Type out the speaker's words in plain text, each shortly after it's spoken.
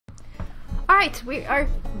Alright, we are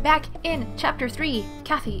back in Chapter 3,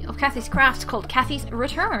 Cathy, of Cathy's Crafts, called Cathy's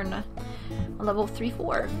Return. On level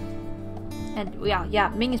 3-4. And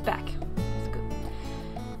yeah, Ming is back. That's good.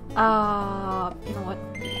 You know what?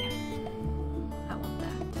 Yeah. I want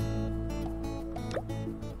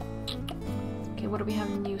that. Okay, what do we have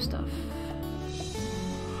in new stuff?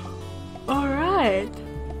 Alright.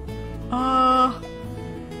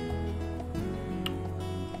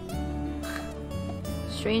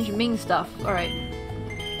 Strange Ming stuff. Alright.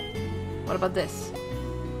 What about this?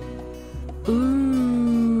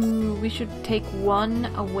 Ooh, we should take one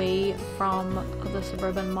away from the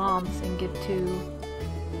suburban moms and give two.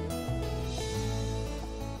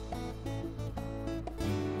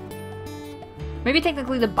 Maybe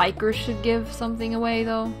technically the bikers should give something away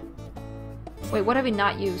though. Wait, what have we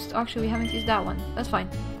not used? Oh, actually, we haven't used that one. That's fine.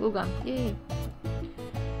 Glue gun. Yay.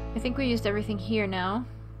 I think we used everything here now.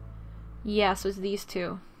 Yeah, so it's these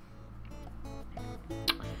two.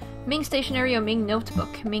 Ming stationery or Ming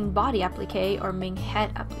notebook, Ming body applique or Ming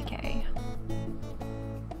head applique.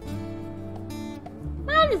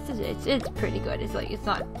 It's pretty good. It's like, it's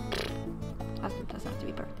not... doesn't have to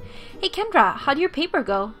be perfect. Hey Kendra, how'd your paper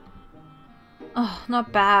go? Oh,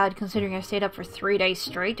 not bad, considering I stayed up for 3 days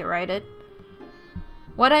straight to write it.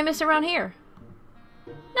 What'd I miss around here?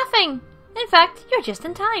 Nothing! In fact, you're just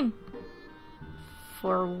in time.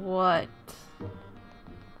 For what?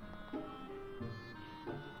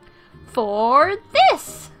 For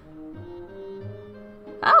this!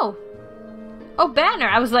 Oh. Oh, banner!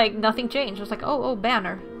 I was like, nothing changed. I was like, oh,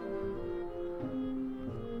 banner.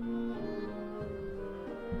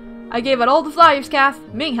 I gave it all the flyers, Cath.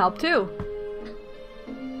 Ming helped too.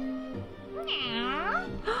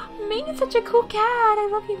 Ming is such a cool cat. I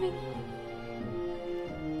love you, Ming.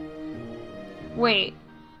 Wait.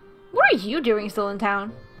 What are you doing still in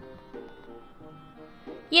town?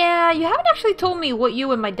 Yeah, you haven't actually told me what you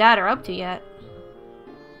and my dad are up to yet.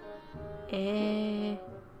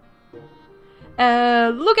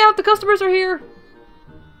 Look out, the customers are here!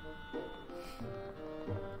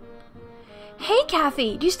 Hey,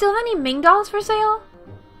 Cathy, do you still have any Ming dolls for sale?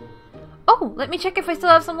 Oh, let me check if I still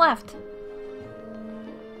have some left.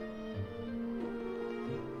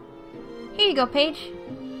 Here you go, Paige.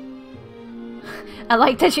 I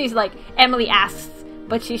like that she's like, Emily asks,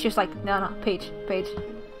 but she's just like, no, Paige. Here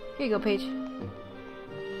you go, Paige.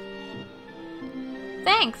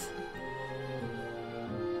 Thanks!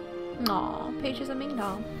 Aw, Paige is a Ming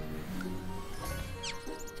doll.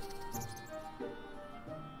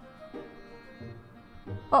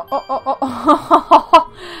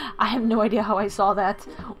 Oh. I have no idea how I saw that.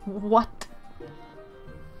 What?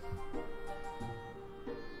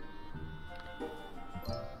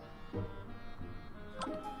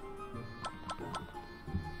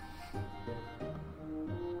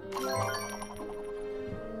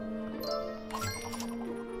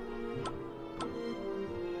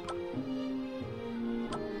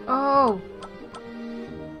 Oh!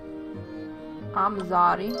 I'm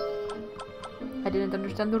sorry. I didn't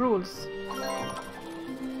understand the rules.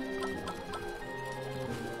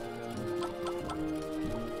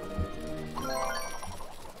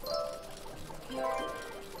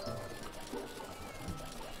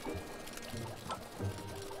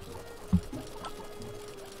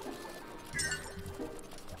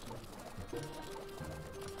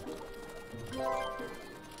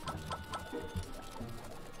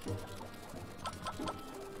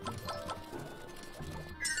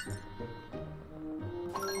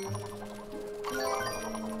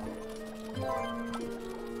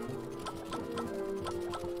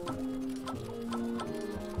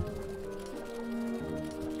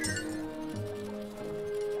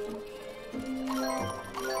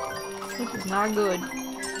 This is not good.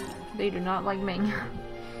 They do not like Ming.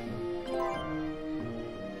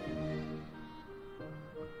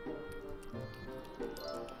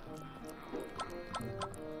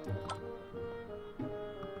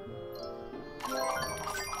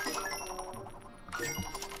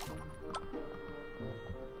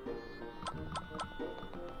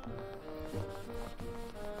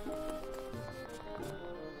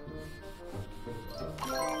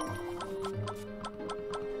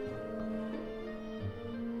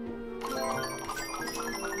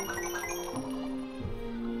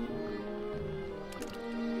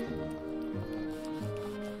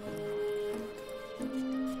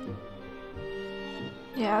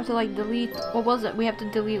 Yeah, I have to like delete, what was it? We have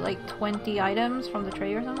to delete like 20 items from the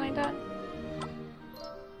tray or something like that?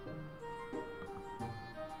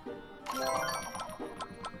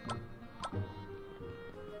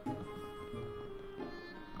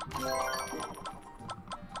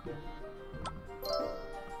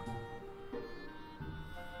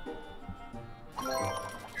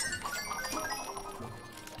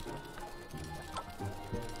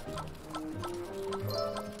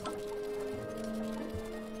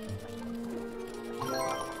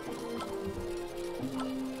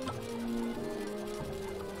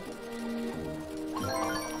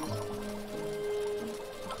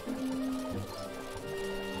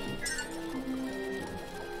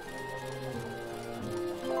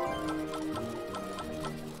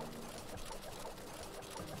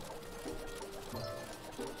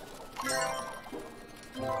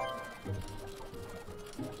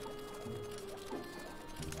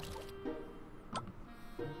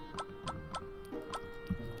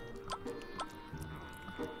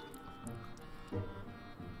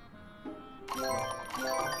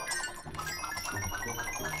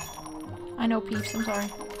 I know, peeps. I'm sorry.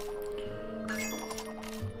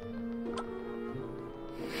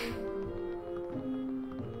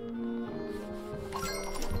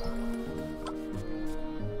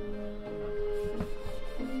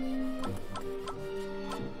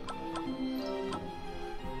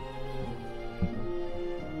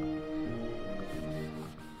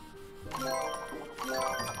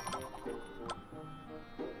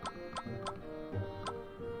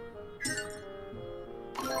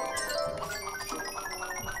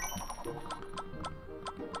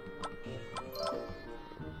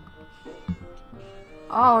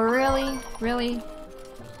 Oh, really? Really?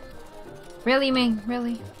 Really, Ming?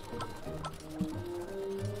 Really?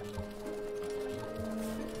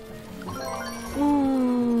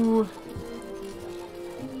 Ooh.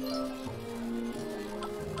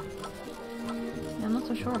 I'm not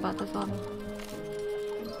so sure about this level.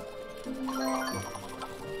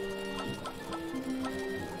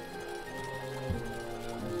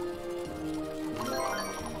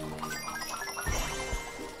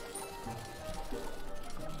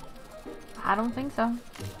 I don't think so.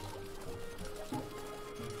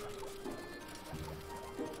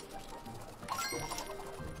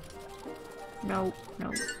 No,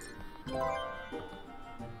 no.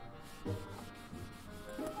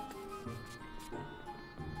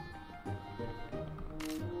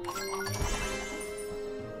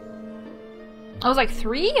 I was like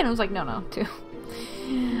 3 and I was like no 2.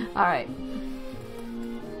 Alright.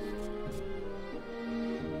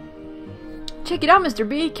 Check it out, Mr.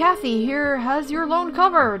 B. Cathy here has your loan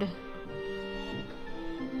covered.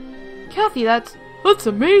 Cathy, that's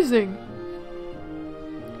amazing.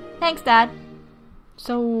 Thanks, Dad.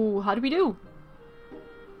 So, how do we do?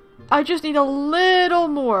 I just need a little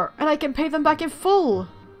more, and I can pay them back in full.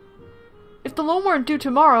 If the loan weren't due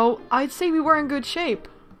tomorrow, I'd say we were in good shape.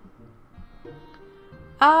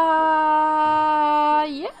 Yeah.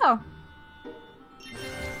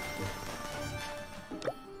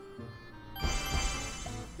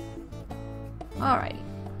 Alright.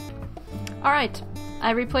 Alright.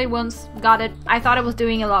 I replayed once, got it. I thought I was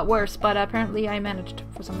doing a lot worse, but apparently I managed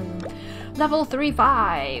for some reason. Level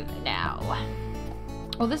 3-5 now.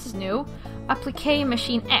 Oh, this is new. Applique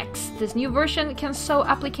Machine X. This new version can sew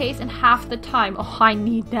appliques in half the time. Oh, I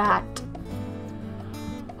need that.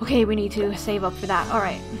 Okay, we need to save up for that.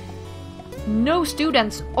 Alright. No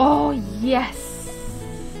students. Oh, yes.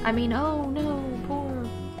 I mean, oh no, poor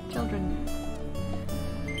children.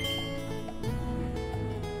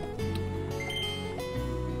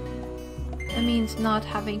 That means not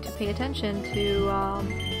having to pay attention to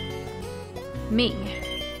Ming,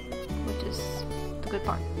 which is the good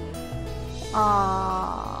part.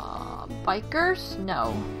 Bikers?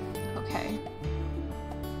 No. Okay.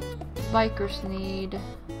 Bikers need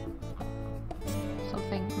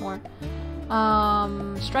something more.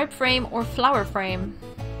 Stripe frame or flower frame.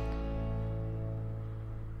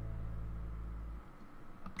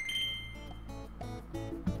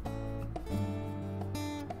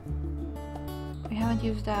 We haven't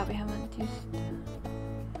used that, we haven't used...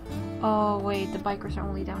 Oh wait, the bikers are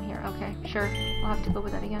only down here. Okay, sure. We'll have to go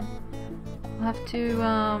with that again. We'll have to,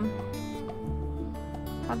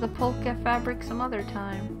 have the polka fabric some other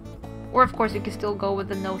time. Or of course you can still go with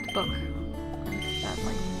the notebook. That,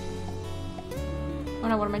 like... Oh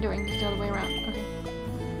no, what am I doing? Just the other way around. Okay.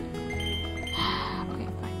 Okay,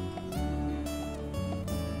 fine.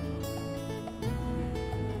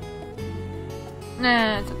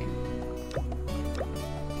 Nah, it's okay.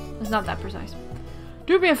 It's not that precise.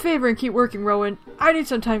 Do me a favor and keep working, Rowan. I need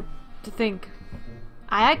some time to think.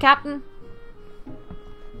 Aye, aye, Captain.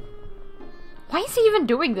 Why is he even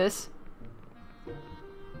doing this?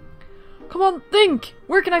 Come on, think!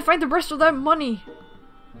 Where can I find the rest of that money?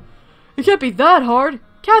 It can't be that hard.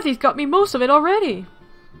 Cathy's got me most of it already.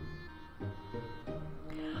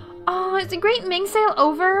 Oh, is the Great Ming sale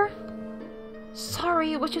over?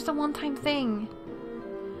 Sorry, it was just a one-time thing.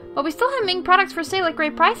 But we still have Ming products for sale at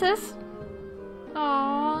great prices.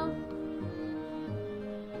 Aww.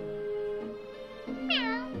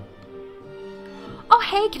 Oh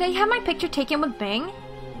hey, can I have my picture taken with Ming?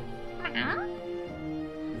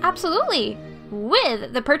 Absolutely!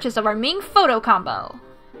 With the purchase of our Ming photo combo.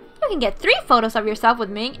 You can get 3 photos of yourself with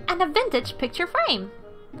Ming and a vintage picture frame.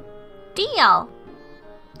 Deal!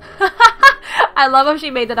 I love how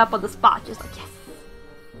she made it up on the spot. Just like, yes!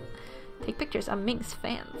 Take pictures of Ming's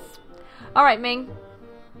fans. Alright, Ming.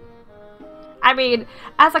 I mean,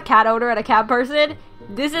 as a cat owner and a cat person,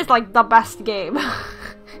 this is like the best game.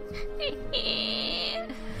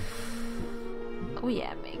 Oh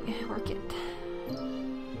yeah, Ming. Work it.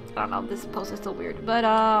 I don't know, this pose is still weird, but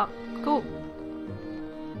cool.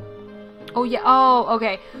 Oh yeah, oh,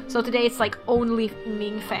 okay. So today it's like only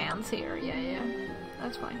Ming fans here. Yeah, yeah.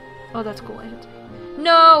 That's fine. Oh, that's cool, I should say.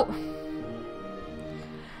 No!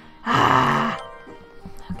 Ah!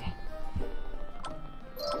 Okay.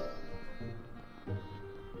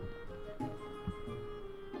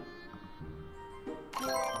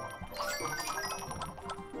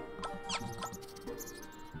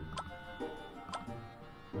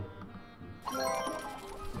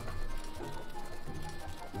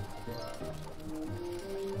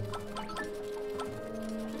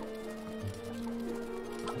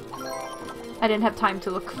 I didn't have time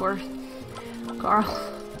to look for Carl.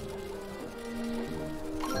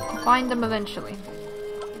 I'll find them eventually.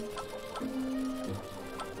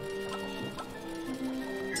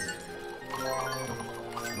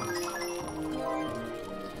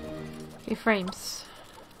 Okay, frames.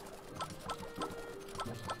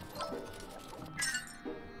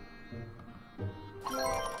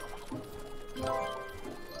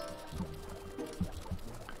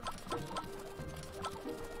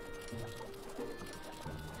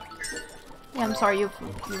 Yeah, I'm sorry you've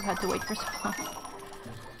had to wait for so long.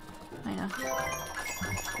 I know.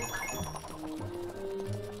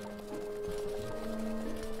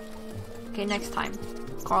 Okay, next time.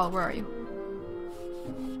 Carl, where are you?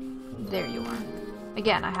 There you are.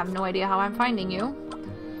 Again, I have no idea how I'm finding you.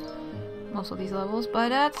 Most of these levels, but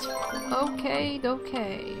that's okay,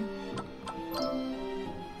 okay.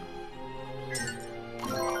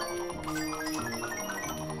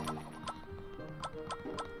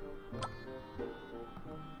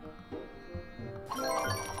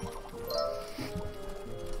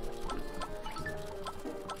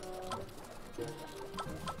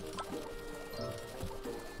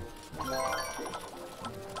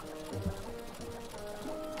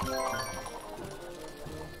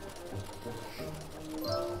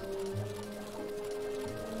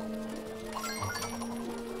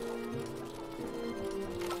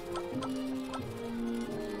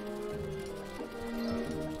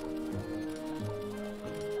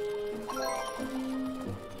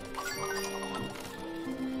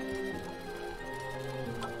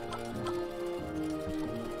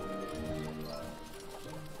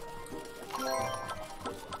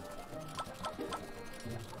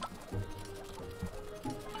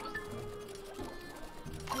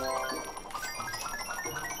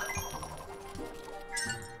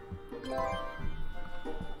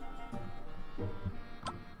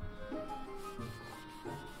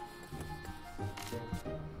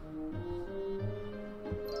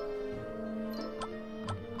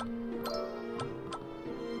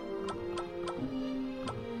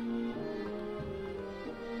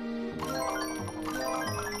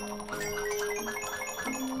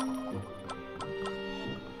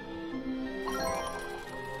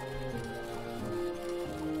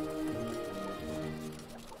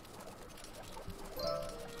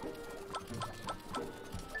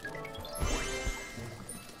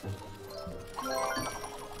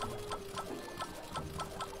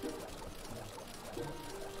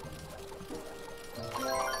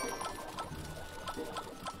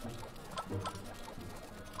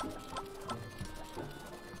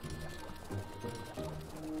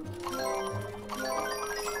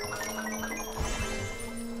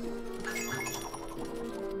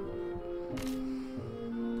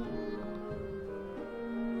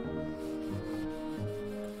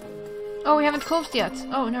 Oh, we haven't closed yet.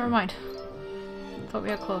 Oh, never mind. Thought we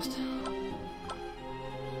had closed.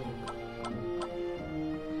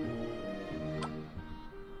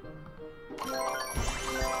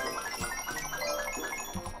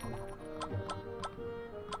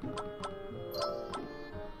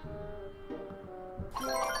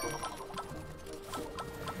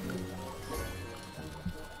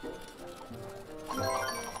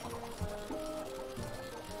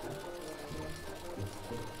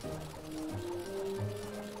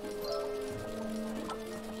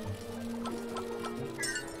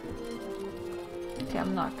 Okay,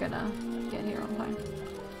 I'm not gonna get here on time.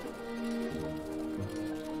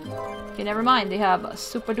 Okay, never mind. They have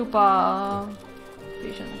super duper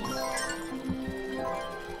visions.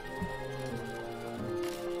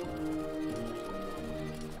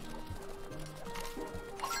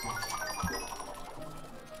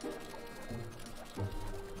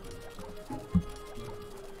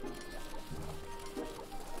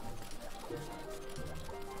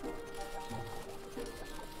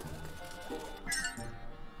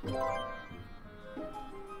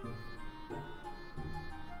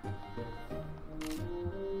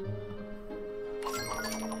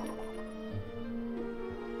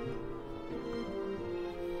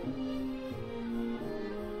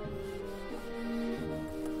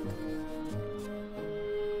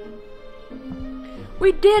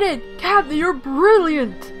 We did it! Cathy, you're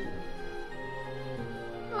brilliant!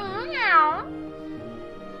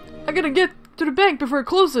 I gotta get to the bank before it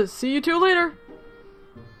closes. See you two later.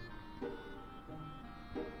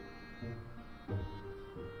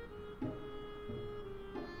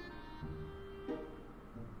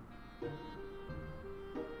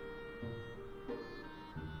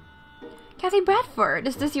 Cathy Bradford,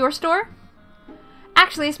 is this your store?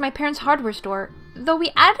 Actually, it's my parents' hardware store, though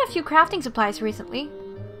we added a few crafting supplies recently.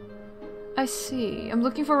 I see. I'm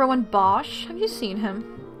looking for Rowan Bosch. Have you seen him?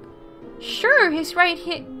 Sure, he's right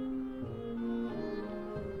here.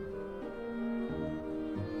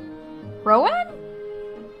 Rowan?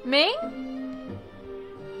 Ming?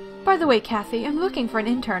 By the way, Cathy, I'm looking for an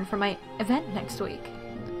intern for my event next week.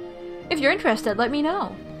 If you're interested, let me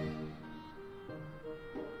know.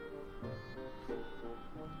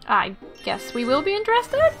 I guess we will be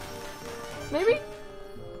interested? Maybe?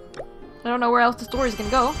 I don't know where else the story's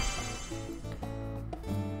gonna go.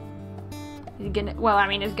 Well, I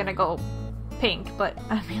mean, it's gonna go pink, but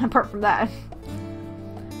I mean, apart from that.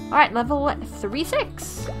 Alright, level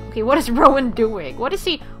 36. Okay, what is Rowan doing? What is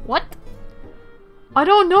he? What? I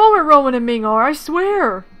don't know where Rowan and Ming are, I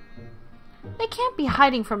swear. They can't be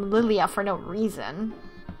hiding from Lilia for no reason.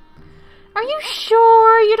 Are you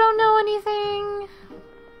sure you don't know anything?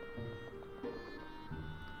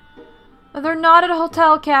 They're not at a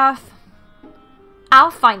hotel, Kath.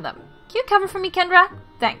 I'll find them. Can you cover for me, Kendra?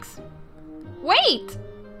 Thanks. Wait!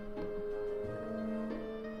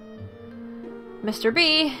 Mr.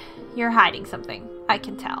 B, you're hiding something. I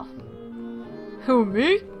can tell. Who,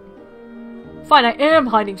 me? Fine, I am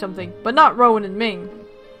hiding something, but not Rowan and Ming.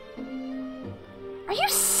 Are you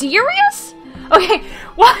serious? Okay,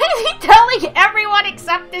 why is he telling everyone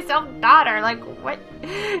except his own daughter? Like, what?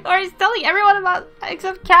 Or he's telling everyone about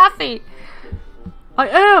except Cathy. I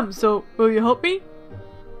am, so will you help me?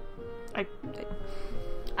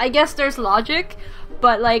 I guess there's logic,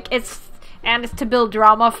 but like it's to build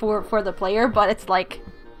drama for the player, but it's like,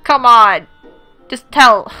 come on, just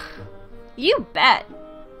tell. You bet.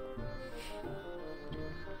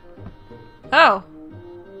 Oh,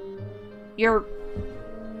 you're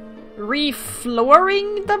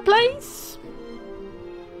reflooring the place?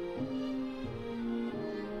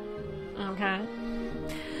 Okay.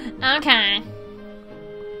 Okay.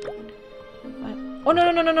 Oh,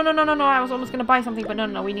 no, I was almost gonna buy something, but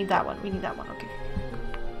no, we need that one. We need that one, okay.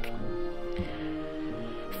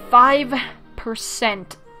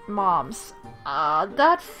 5% moms.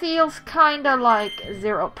 That feels kinda like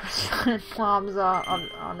 0% moms,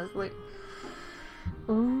 honestly.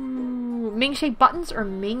 Ooh, Ming shaped buttons or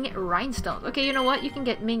Ming rhinestones? Okay, you know what? You can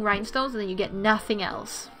get Ming rhinestones and then you get nothing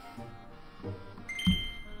else.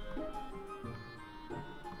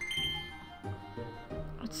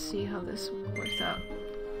 Let's see how this works out.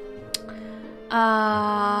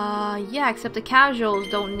 Yeah, except the casuals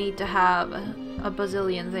don't need to have a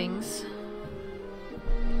bazillion things.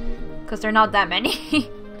 Because they're not that many.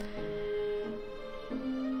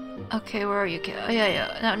 Okay, where are you?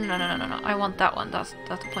 Yeah. No. I want that one. That's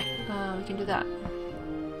the point. We can do that.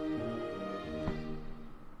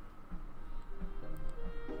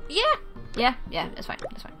 Yeah, that's fine.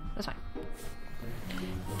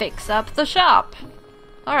 Fix up the shop.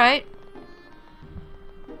 Alright.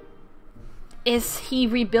 Is he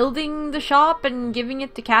rebuilding the shop and giving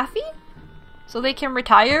it to Cathy? So they can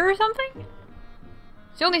retire or something?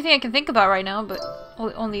 It's the only thing I can think about right now, but...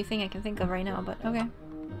 only thing I can think of right now, but okay.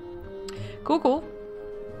 Cool.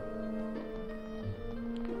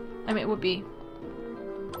 I mean, it would be...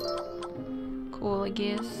 cool, I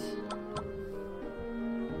guess.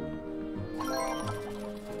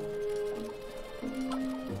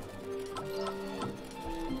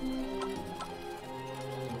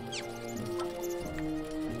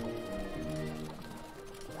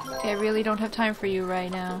 Okay, I really don't have time for you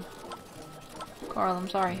right now. Carl, I'm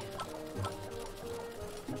sorry.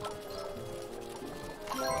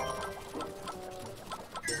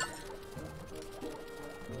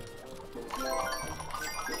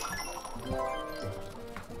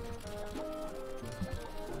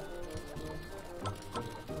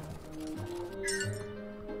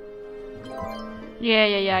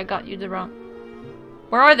 Yeah, I got you the wrong...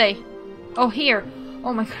 Where are they? Oh, here.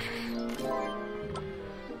 Oh my god.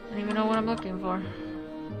 I don't even know what I'm looking for.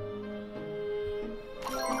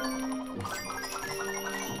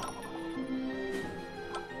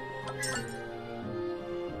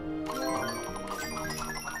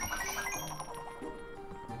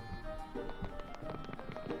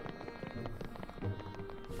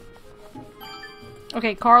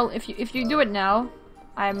 Okay, Carl, if you do it now,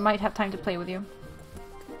 I might have time to play with you.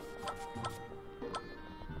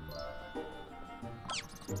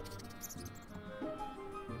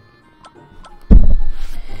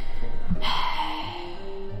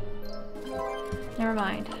 never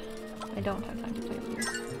mind. I don't have time to play with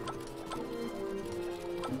you.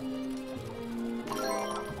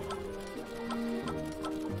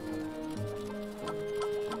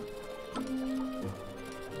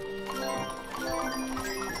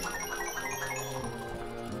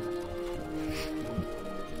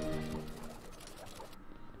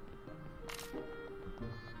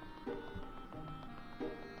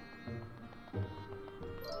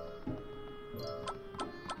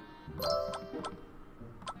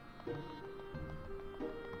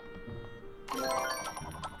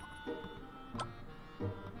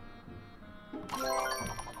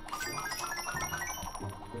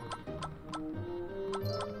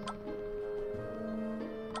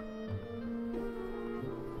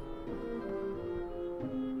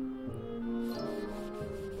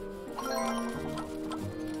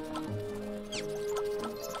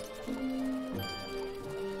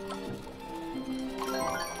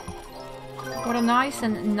 What a nice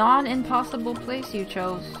and non-impossible place you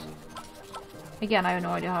chose. Again, I have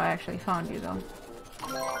no idea how I actually found you, though.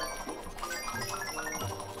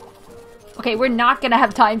 Okay, we're not gonna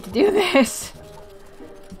have time to do this.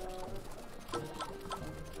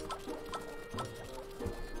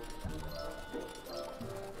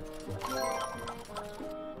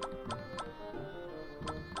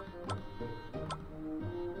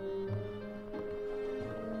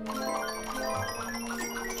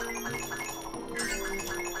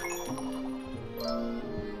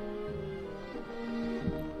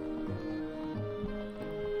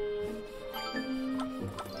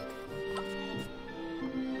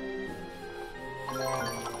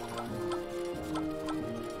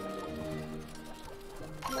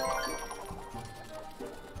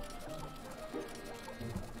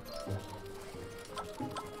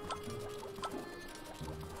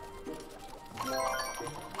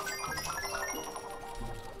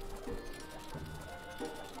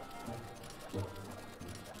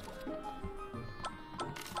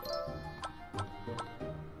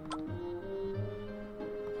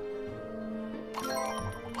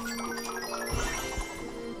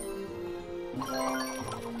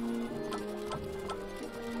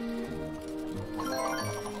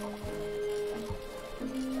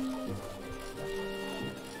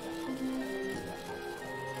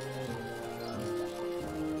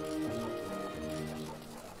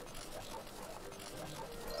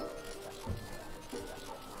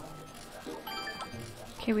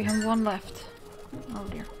 Okay, we have one left. Oh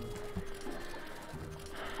dear.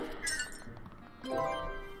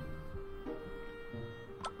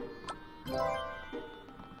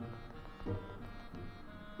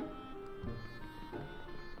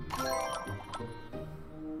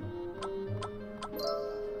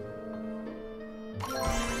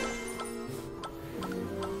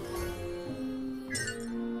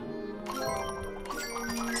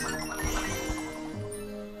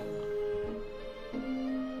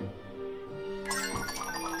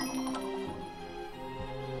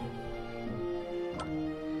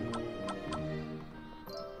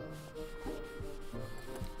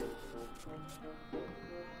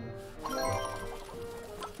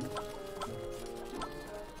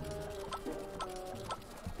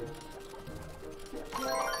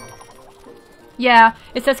 Yeah,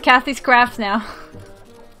 it says Cathy's Crafts now.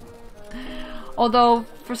 Although,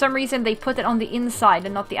 for some reason, they put it on the inside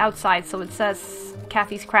and not the outside, so it says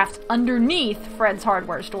Cathy's Crafts underneath Fred's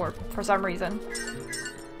Hardware Store, for some reason.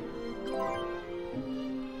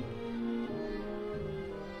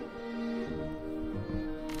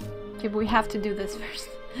 Okay, but we have to do this first.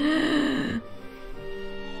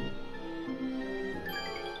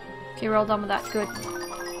 Okay, we're all done with that. Good.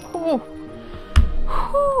 Oh.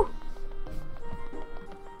 Whew.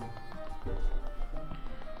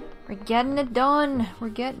 We're getting it done. We're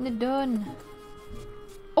getting it done.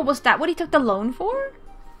 Oh, was that what he took the loan for?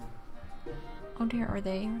 Oh dear, are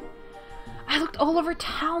they? I looked all over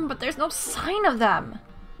town, but there's no sign of them.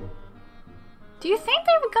 Do you think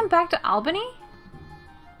they would come back to Albany?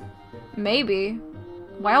 Maybe.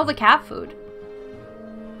 Why all the cat food?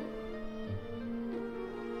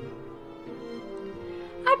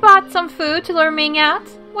 I bought some food to lure Ming out.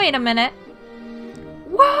 Wait a minute.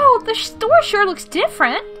 Whoa, the store sure looks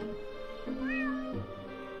different.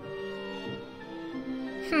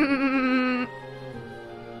 Meow,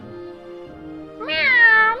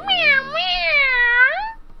 meow, meow.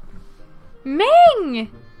 Ming!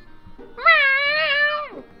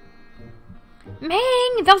 Meow.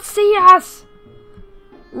 Ming, they'll see us!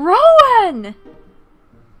 Rowan!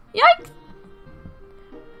 Yikes!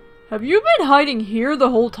 Have you been hiding here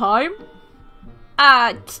the whole time?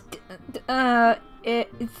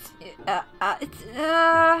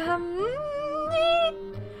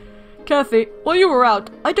 Cathy, while you were out,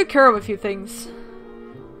 I took care of a few things.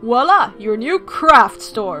 Voila! Your new craft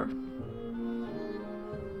store!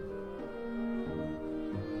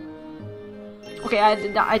 Okay, I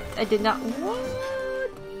did not. What?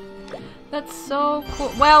 That's so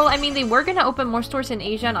cool. Well, I mean, they were gonna open more stores in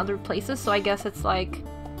Asia and other places, so I guess it's like...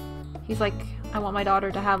 He's like, I want my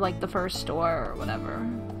daughter to have, like, the first store or whatever.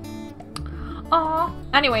 Aw.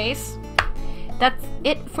 Anyways, that's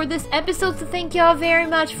it for this episode, so thank y'all very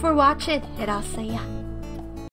much for watching, and I'll see ya.